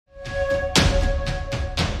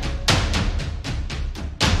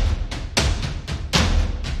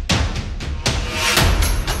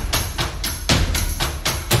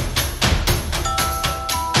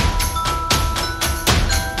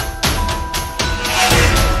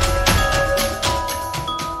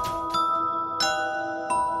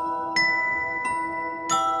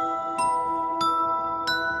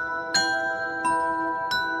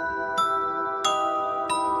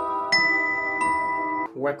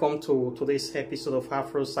welcome to today's episode of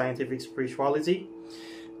Afro Scientific Spirituality.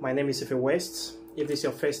 My name is Ife West. If this is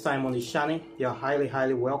your first time on the channel, you're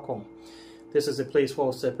highly welcome. This is a place where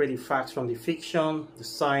we'll separate the facts from the fiction, the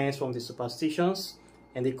science from the superstitions,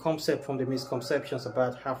 and the concept from the misconceptions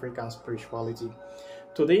about African spirituality.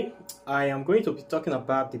 Today, I am going to be talking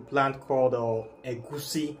about the plant called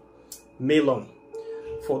Egusi Melon.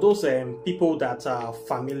 For those people that are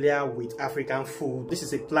familiar with African food, this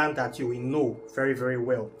is a plant that you will know very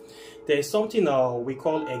well. There is something we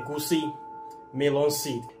call Egusi melon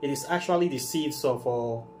seed. It is actually the seeds of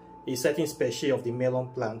a certain species of the melon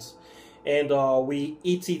plant, and we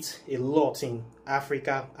eat it a lot in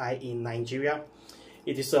Africa, i.e. in Nigeria.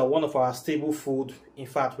 It is one of our staple food. In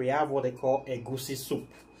fact, we have what they call Egusi soup.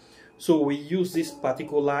 So we use this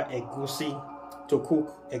particular Egusi to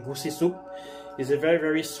cook Egusi soup. It's a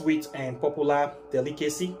very sweet and popular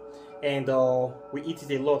delicacy, and we eat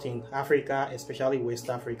it a lot in Africa, especially West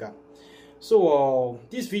Africa. So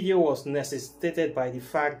this video was necessitated by the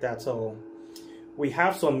fact that we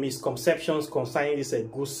have some misconceptions concerning this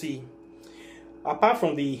Egusi. Apart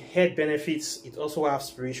from the health benefits, it also has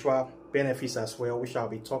spiritual benefits as well, which I'll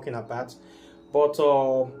be talking about. But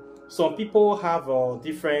some people have a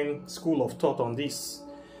different school of thought on this.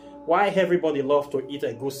 Why everybody loves to eat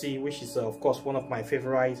Egusi, which is of course one of my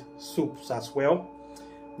favorite soups as well.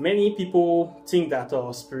 Many people think that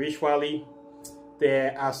spiritually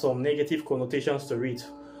there are some negative connotations to it.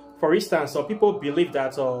 For instance, some people believe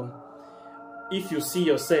that if you see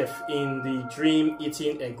yourself in the dream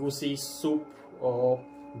eating Egusi soup or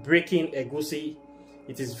breaking Egusi,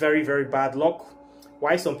 it is very bad luck.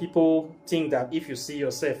 Why some people think that if you see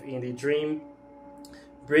yourself in the dream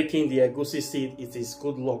breaking the Egusi seed, it is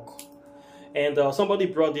good luck. And somebody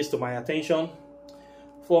brought this to my attention.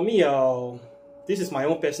 For me, this is my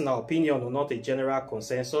own personal opinion, or not a general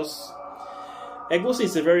consensus. Egusi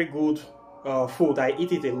is a very good food. I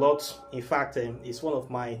eat it a lot. In fact, it's one of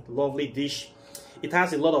my lovely dish. It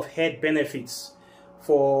has a lot of health benefits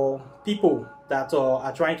for people that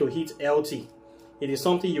are trying to eat healthy. It is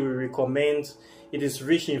something you will recommend. It is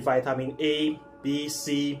rich in vitamin A, B,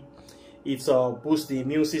 C. It boosts the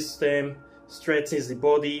immune system, strengthens the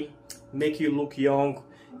body, make you look young.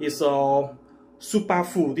 It's a super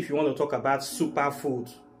food. If you want to talk about super food,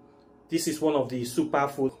 this is one of the super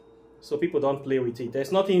food. So people don't play with it.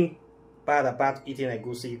 There's nothing bad about eating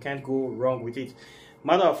Egusi. You can't go wrong with it.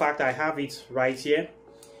 Matter of fact, I have it right here.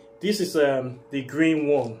 This is the green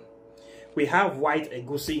one. We have white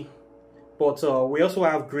Egusi, but we also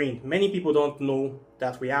have green. Many people don't know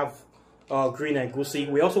that we have green Egusi.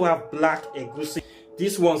 We also have black Egusi.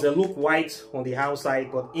 These ones, they look white on the outside,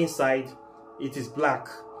 but inside it is black.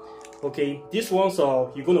 Okay, these ones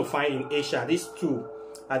you're going to find in Asia. These two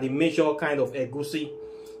are the major kind of Egusi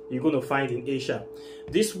you're going to find in Asia.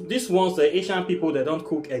 These ones, the Asian people, they don't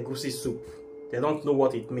cook Egusi soup. They don't know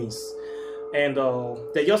what it means, and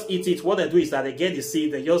they just eat it. What they do is that they get the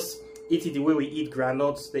seed, they just eat it the way we eat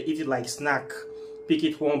granules. They eat it like snack, pick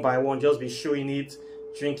it one by one, just be showing it,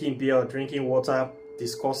 drinking beer, drinking water,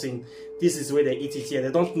 discussing. This is the way they eat it here.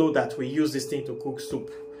 They don't know that we use this thing to cook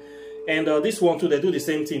soup. And this one too, they do the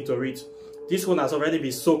same thing to it. This one has already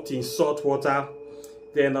been soaked in salt water.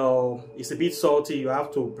 Then it's a bit salty. You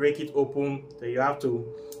have to break it open. Then you have to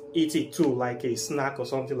eat it too, like a snack or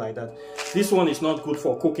something like that. This one is not good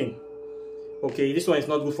for cooking. Okay, this one is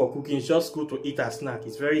not good for cooking. It's just good to eat as snack.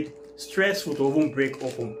 It's very stressful to even break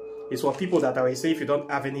open. It's for people that I will say if you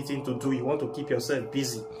don't have anything to do, you want to keep yourself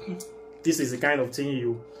busy. This is the kind of thing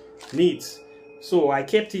you need. So I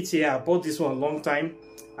kept it here. I bought this one a long time.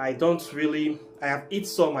 I have eaten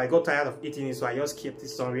some. I got tired of eating it, so I just kept it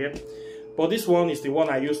somewhere. But this one is the one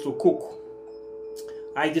I used to cook.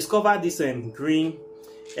 I discovered this green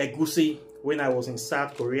Egusi when I was in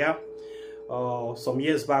South Korea some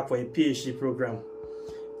years back for a PhD program.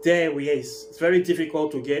 It's very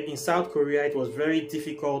difficult to get. In South Korea, it was very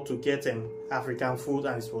difficult to get African food,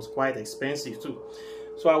 and it was quite expensive too.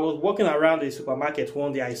 So I was walking around the supermarket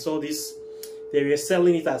one day. I saw this. They were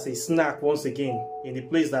selling it as a snack once again in the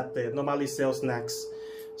place that they normally sell snacks.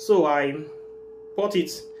 So I bought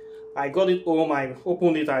it. I got it home. I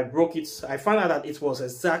opened it. I broke it. I found out that it was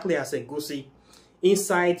exactly as Egusi.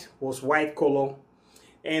 Inside was white color,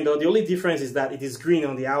 and the only difference is that it is green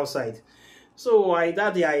on the outside. So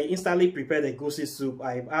that day I instantly prepared Egusi soup.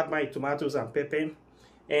 I add my tomatoes and pepper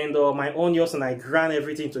and my onions, and I grind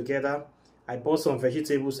everything together. I bought some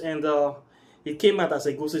vegetables, and it came out as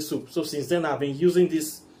Egusi soup. So since then I've been using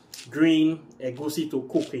this green Egusi to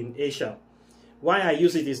cook in Asia. Why I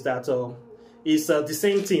use it is that it's the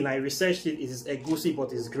same thing. I researched it. It is Egusi,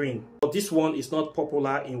 but it's green. But this one is not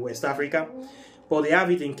popular in West Africa. but they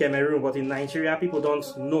have it in Cameroon. But in Nigeria, people don't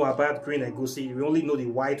know about green egusi. We only know the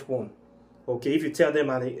white one. Okay, if you tell them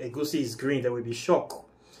an egusi is green, they will be shocked.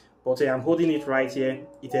 But I'm holding it right here.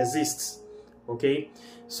 It exists. Okay,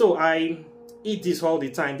 so I eat this all the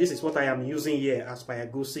time. This is what I am using here as my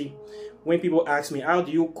egusi. When people ask me, how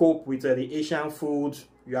do you cope with the Asian food?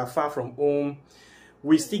 You are far from home.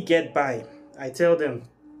 We still get by. I tell them,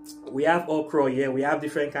 we have okra here. We have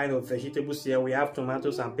different kind of vegetables here. We have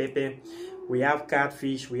tomatoes and pepper. We have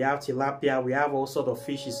catfish. We have tilapia. We have all sort of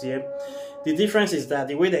fishes here. The difference is that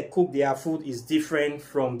the way they cook their food is different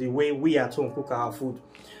from the way we at home cook our food.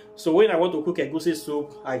 So when I want to cook egusi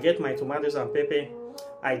soup, I get my tomatoes and pepper.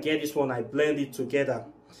 I get this one, I blend it together.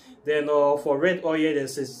 Then for red oil,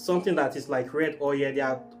 there's something that is like red oil.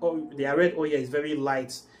 Their red oil is very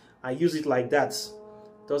light. I use it like that.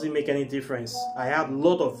 Doesn't make any difference. I add a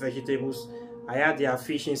lot of vegetables. I add their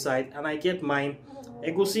fish inside, and I get my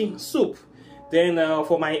egusi soup. Then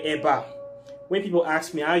for my eba, when people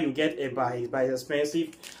ask me how you get eba, it's by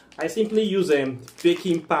expensive. I simply use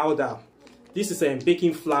baking powder. This is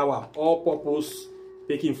baking flour, all-purpose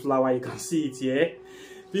baking flour. You can see it here.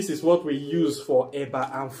 This is what we use for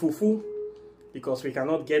eba and fufu, because we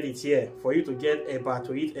cannot get it here. For you to get eba,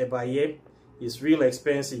 to eat eba here, it's real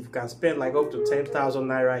expensive. You can spend like up to 10,000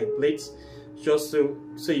 naira a plate just to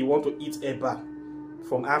say you want to eat eba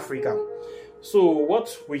from Africa. So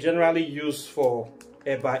what we generally use for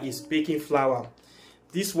eba is baking flour.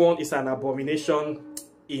 This one is an abomination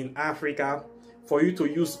in Africa, for you to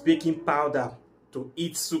use baking powder to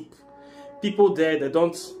eat soup. People there,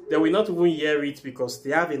 they will not even hear it, because they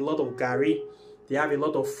have a lot of gari, they have a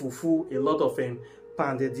lot of fufu, a lot of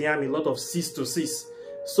pounded yam, a lot of sis to sis.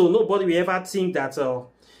 So nobody will ever think that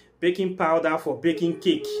baking powder for baking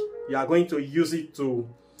cake, you are going to use it to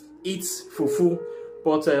eat fufu.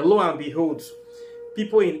 But lo and behold,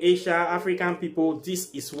 people in Asia, African people, this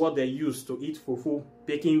is what they use to eat fufu,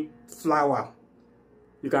 baking flour.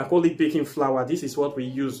 You can call it baking flour. This is what we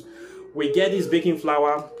use. We get this baking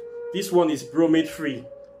flour. This one is bromate free.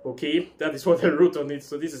 Okay, that is what I wrote on it.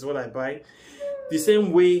 So this is what I buy. The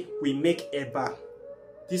same way we make eba.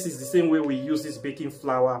 This is the same way we use this baking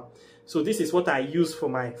flour. So this is what I use for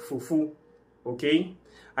my fufu. Okay,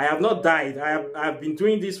 I have not died. I have been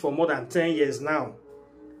doing this for more than 10 years now.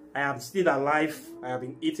 I am still alive. I have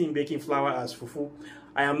been eating baking flour as fufu.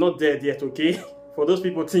 I am not dead yet. Okay. For those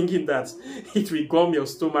people thinking that it will gum your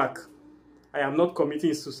stomach, I am not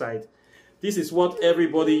committing suicide. This is what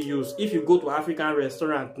everybody uses. If you go to an African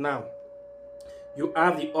restaurant now, you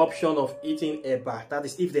have the option of eating eba. That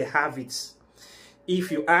is if they have it.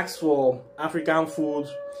 If you ask for African food,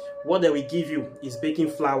 what they will give you is baking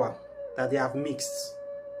flour that they have mixed.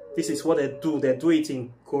 This is what they do. They do it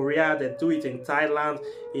in Korea, they do it in Thailand,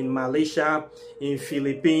 in Malaysia, in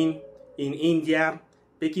Philippines, in India.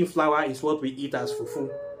 Baking flour is what we eat as fufu.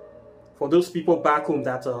 For those people back home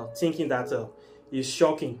that are thinking that is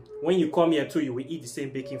shocking, when you come here too, you will eat the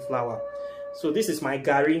same baking flour. So this is my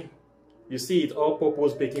gari. You see it,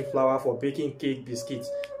 all-purpose baking flour for baking cake,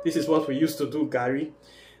 biscuits. This is what we used to do, gari.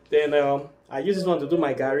 Then I use this one to do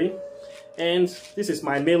my gari. And this is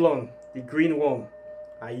my melon, the green one.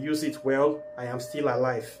 I use it well. I am still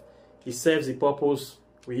alive. It serves the purpose.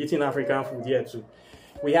 We're eating African food here too.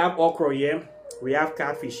 We have okra here. We have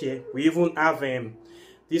catfish here. We even have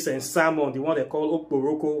this salmon, the one they call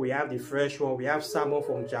okporoko. We have the fresh one. We have salmon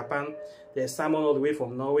from Japan. There's salmon all the way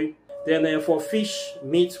from Norway. Then for fish,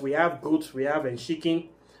 meat, we have goat, we have chicken.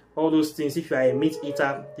 All those things. If you are a meat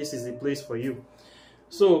eater, this is the place for you.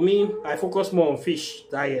 So me, I focus more on fish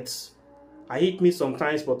diets. I eat meat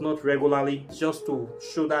sometimes, but not regularly, just to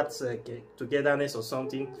show that togetherness or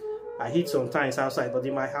something. I eat sometimes outside, but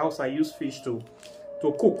in my house, I use fish to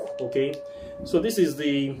cook. Okay, so this is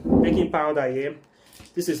the baking powder here.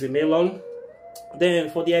 This is the melon. Then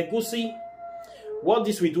for the egusi, what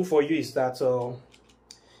this will do for you is that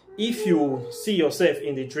if you see yourself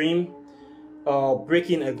in the dream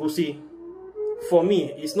breaking egusi, for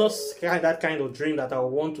me, it's not that kind of dream that I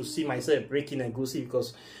want to see myself breaking egusi,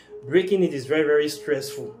 because breaking it is very, very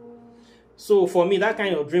stressful. So for me, that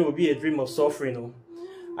kind of dream will be a dream of suffering.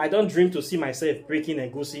 I don't dream to see myself breaking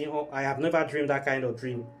egusi. I have never dreamed that kind of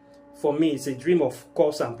dream. For me, it's a dream of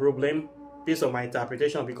cause and problem, based on my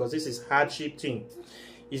interpretation, because this is hardship thing.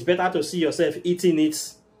 It's better to see yourself eating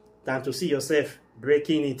it than to see yourself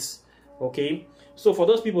breaking it. Okay, so for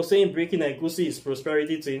those people saying breaking egusi is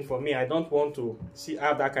prosperity thing, for me, I don't want to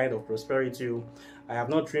have that kind of prosperity. I have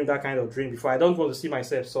not dreamed that kind of dream before. I don't want to see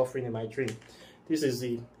myself suffering in my dream. This is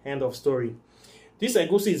the end of story. This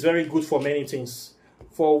egusi is very good for many things.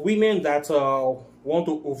 For women that want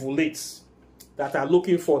to ovulate, that are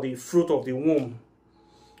looking for the fruit of the womb,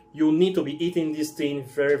 You need to be eating this thing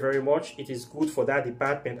very, very much. It is good for that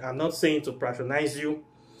department. I'm not saying to patronize you.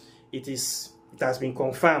 It has been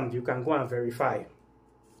confirmed. You can go and verify.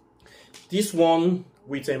 This one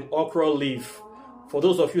with an okra leaf. For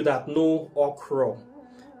those of you that know okra,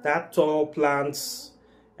 that tall plants,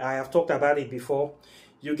 I have talked about it before.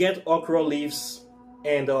 You get okra leaves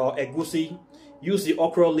and egusi. Use the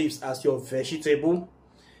okra leaves as your vegetable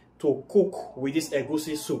to cook with this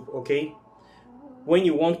egusi soup, okay? When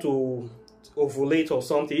you want to ovulate or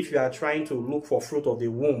something, if you are trying to look for fruit of the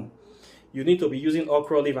womb, you need to be using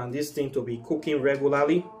okra leaf and this thing to be cooking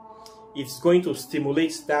regularly. It's going to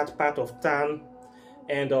stimulate that part of tan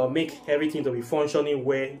and make everything to be functioning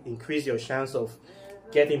well, increase your chance of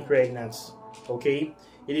getting pregnant, okay?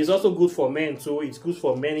 It is also good for men too. It's good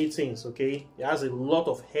for many things, okay? It has a lot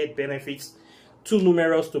of health benefits, too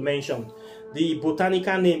numerous to mention. The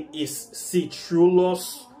botanical name is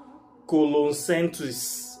Citrullus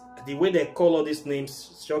colocynthis. The way they call all these names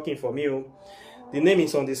is shocking for me. The name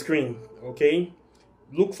is on the screen, okay?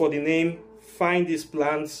 Look for the name, find these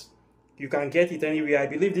plants. You can get it anywhere. I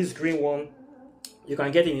believe this green one, you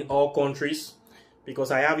can get it in all countries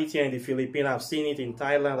because I have it here in the Philippines. I've seen it in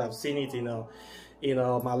Thailand. I've seen it in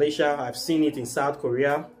Malaysia. I've seen it in South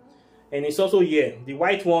Korea. And it's also here. The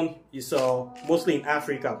white one is mostly in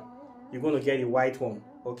Africa. You're going to get a white one,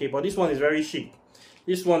 okay? But this one is very cheap.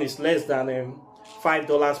 This one is less than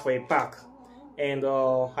 $5 for a pack, and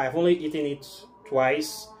I've only eaten it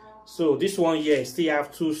twice. So this one here still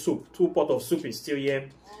have two pot of soup is still here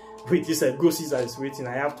with this egusi that is waiting.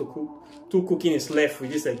 I have to cook. 2 cooking is left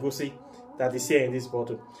with this egusi that is here in this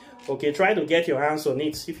bottle. Okay, try to get your hands on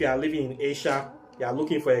it. If you are living in Asia, you are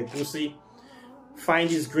looking for egusi, find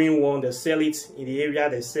this green one. They sell it in the area.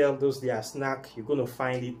 They sell those their snack. You're going to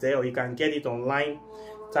find it there, or you can get it online.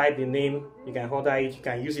 Type the name, you can order it, you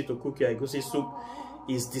can use it to cook your egusi soup.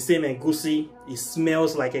 It's the same egusi, it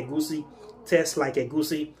smells like egusi, tastes like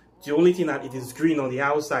egusi. The only thing that it is green on the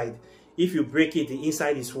outside. If you break it, the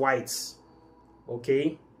inside is white.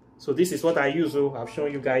 Okay, so this is what I use. I've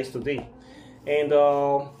shown you guys today. And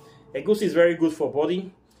egusi is very good for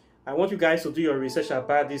body. I want you guys to do your research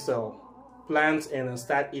about this plant and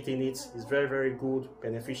start eating it. It's very, very good,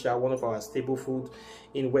 beneficial, one of our staple food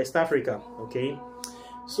in West Africa. Okay,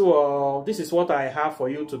 so this is what I have for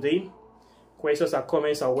you today. Questions and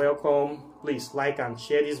comments are welcome. Please like and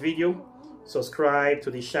share this video, subscribe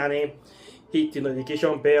to the channel, hit the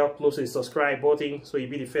notification bell close to the subscribe button so you'll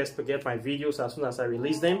be the first to get my videos as soon as I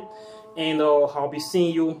release them. And I'll be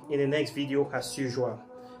seeing you in the next video as usual.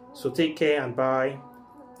 So take care and bye.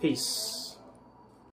 Peace.